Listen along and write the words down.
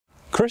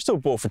Crystal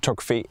ball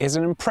photography is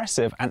an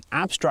impressive and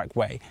abstract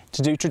way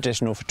to do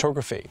traditional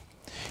photography.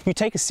 You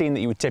take a scene that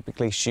you would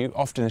typically shoot,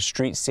 often a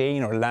street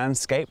scene or a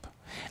landscape,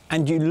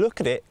 and you look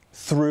at it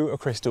through a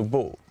crystal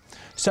ball.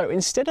 So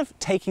instead of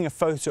taking a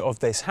photo of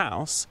this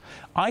house,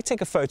 I take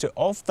a photo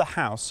of the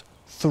house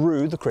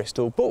through the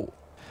crystal ball.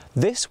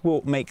 This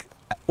will make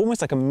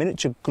almost like a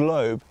miniature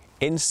globe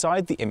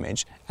inside the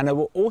image, and it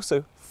will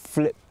also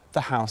flip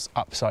the house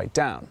upside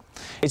down.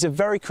 It's a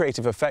very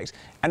creative effect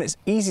and it's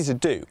easy to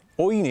do.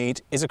 All you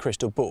need is a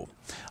crystal ball.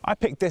 I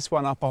picked this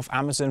one up off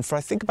Amazon for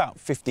I think about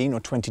 $15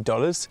 or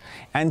 $20,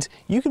 and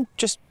you can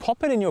just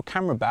pop it in your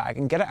camera bag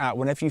and get it out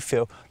whenever you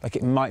feel like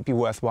it might be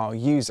worthwhile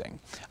using.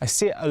 I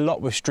see it a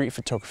lot with street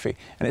photography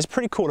and it's a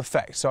pretty cool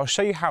effect, so I'll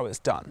show you how it's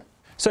done.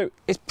 So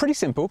it's pretty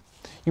simple.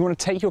 You want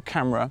to take your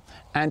camera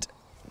and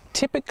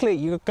typically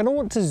you're going to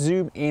want to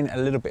zoom in a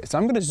little bit. So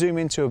I'm going to zoom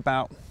into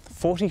about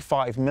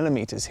 45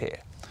 millimeters here.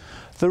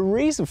 The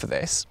reason for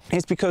this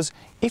is because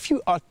if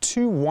you are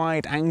too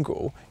wide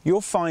angle,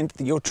 you'll find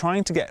that you're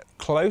trying to get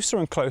closer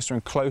and closer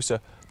and closer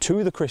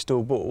to the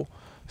crystal ball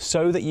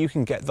so that you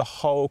can get the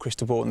whole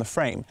crystal ball in the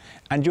frame.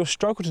 And you'll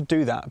struggle to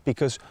do that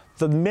because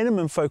the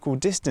minimum focal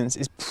distance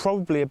is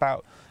probably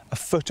about a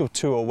foot or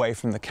two away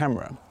from the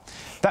camera.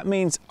 That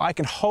means I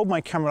can hold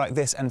my camera like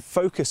this and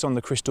focus on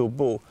the crystal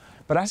ball,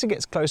 but as it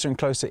gets closer and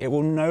closer, it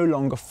will no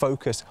longer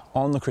focus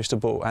on the crystal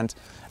ball and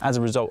as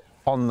a result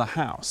on the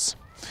house.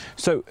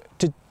 So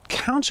to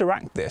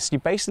counteract this, you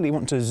basically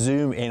want to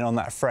zoom in on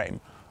that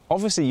frame.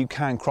 Obviously you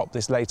can crop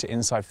this later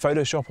inside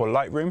Photoshop or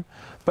Lightroom,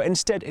 but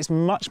instead it's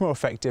much more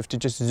effective to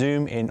just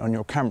zoom in on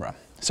your camera.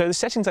 So the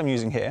settings I'm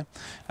using here,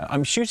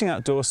 I'm shooting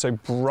outdoors, so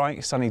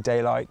bright sunny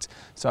daylight,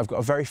 so I've got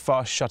a very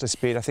fast shutter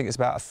speed. I think it's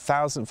about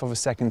 1/1000th of a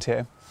second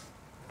here,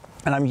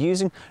 and I'm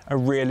using a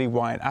really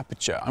wide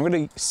aperture. I'm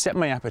going to set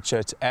my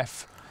aperture to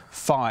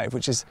f5,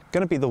 which is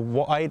going to be the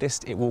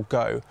widest it will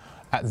go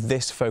at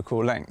this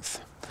focal length.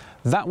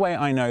 That way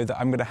I know that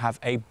I'm going to have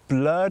a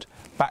blurred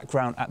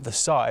background at the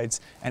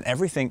sides and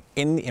everything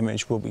in the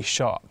image will be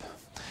sharp.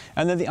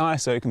 And then the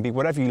ISO can be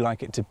whatever you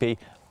like it to be,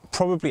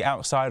 probably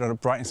outside on a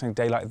bright and sunny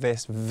day like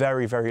this,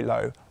 very, very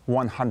low,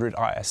 100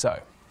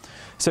 ISO.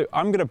 So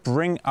I'm going to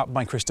bring up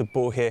my crystal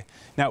ball here.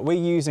 Now we're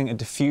using a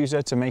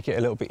diffuser to make it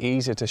a little bit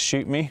easier to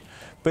shoot me,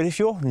 but if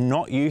you're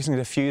not using a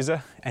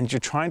diffuser and you're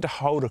trying to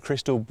hold a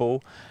crystal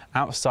ball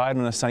outside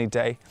on a sunny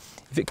day,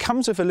 if it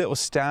comes with a little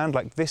stand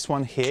like this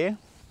one here,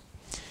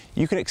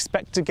 you can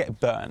expect to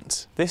get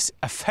burnt. This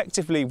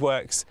effectively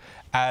works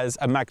as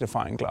a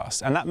magnifying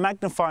glass, and that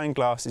magnifying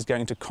glass is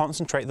going to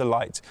concentrate the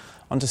light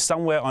onto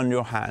somewhere on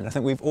your hand. I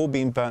think we've all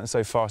been burnt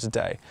so far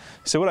today.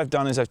 So what I've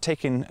done is I've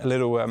taken a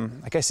little,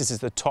 I guess this is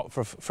the top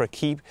for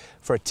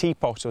a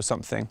teapot or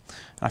something,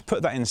 and I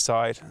put that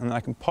inside and then I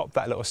can pop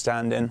that little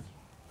stand in.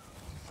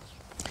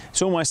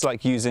 It's almost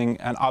like using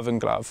an oven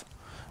glove,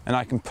 and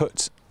I can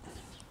put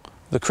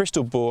the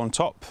crystal ball on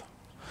top.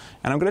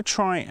 And I'm going to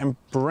try and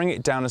bring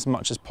it down as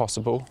much as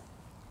possible.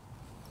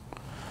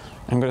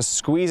 I'm going to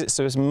squeeze it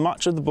so as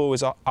much of the ball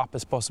is up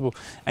as possible.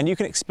 And you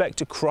can expect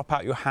to crop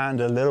out your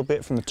hand a little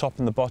bit from the top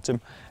and the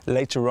bottom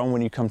later on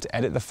when you come to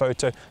edit the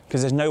photo,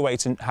 because there's no way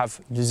to have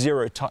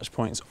 0 touch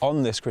points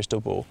on this crystal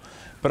ball.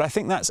 But I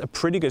think that's a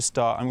pretty good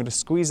start. I'm going to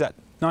squeeze that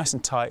nice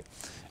and tight,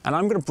 and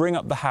I'm going to bring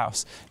up the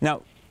house.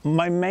 Now,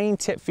 my main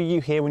tip for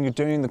you here when you're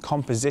doing the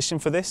composition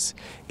for this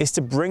is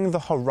to bring the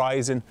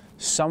horizon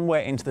somewhere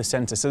into the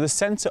center. So the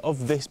center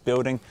of this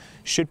building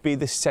should be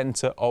the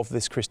center of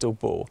this crystal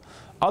ball.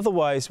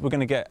 Otherwise, we're going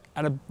to get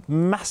a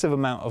massive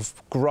amount of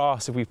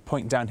grass if we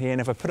point down here,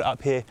 and if I put it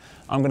up here,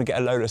 I'm going to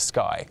get a load of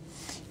sky.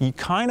 You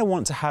kind of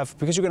want to have,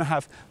 because you're going to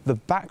have the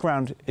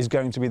background is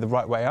going to be the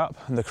right way up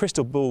and the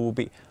crystal ball will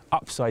be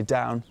upside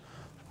down,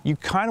 you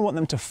kind of want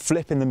them to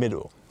flip in the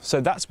middle.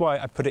 So that's why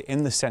I put it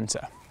in the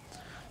center.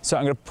 So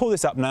I'm going to pull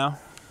this up now.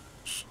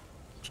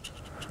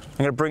 I'm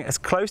going to bring it as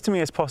close to me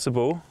as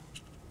possible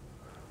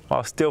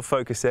while still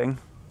focusing.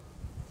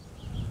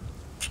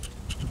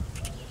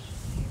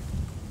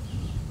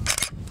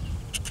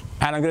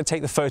 And I'm going to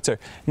take the photo.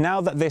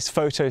 Now that this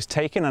photo is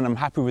taken and I'm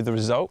happy with the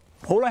result,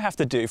 all I have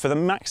to do for the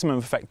maximum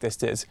effect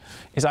this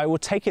is I will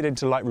take it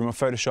into Lightroom or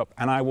Photoshop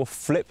and I will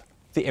flip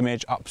the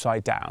image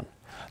upside down.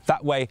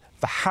 That way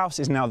the house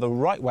is now the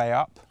right way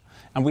up,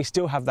 and we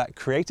still have that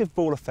creative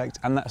ball effect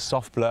and that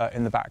soft blur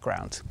in the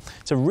background.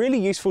 It's a really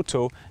useful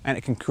tool and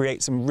it can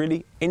create some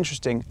really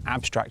interesting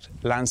abstract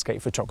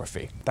landscape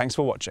photography. Thanks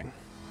for watching.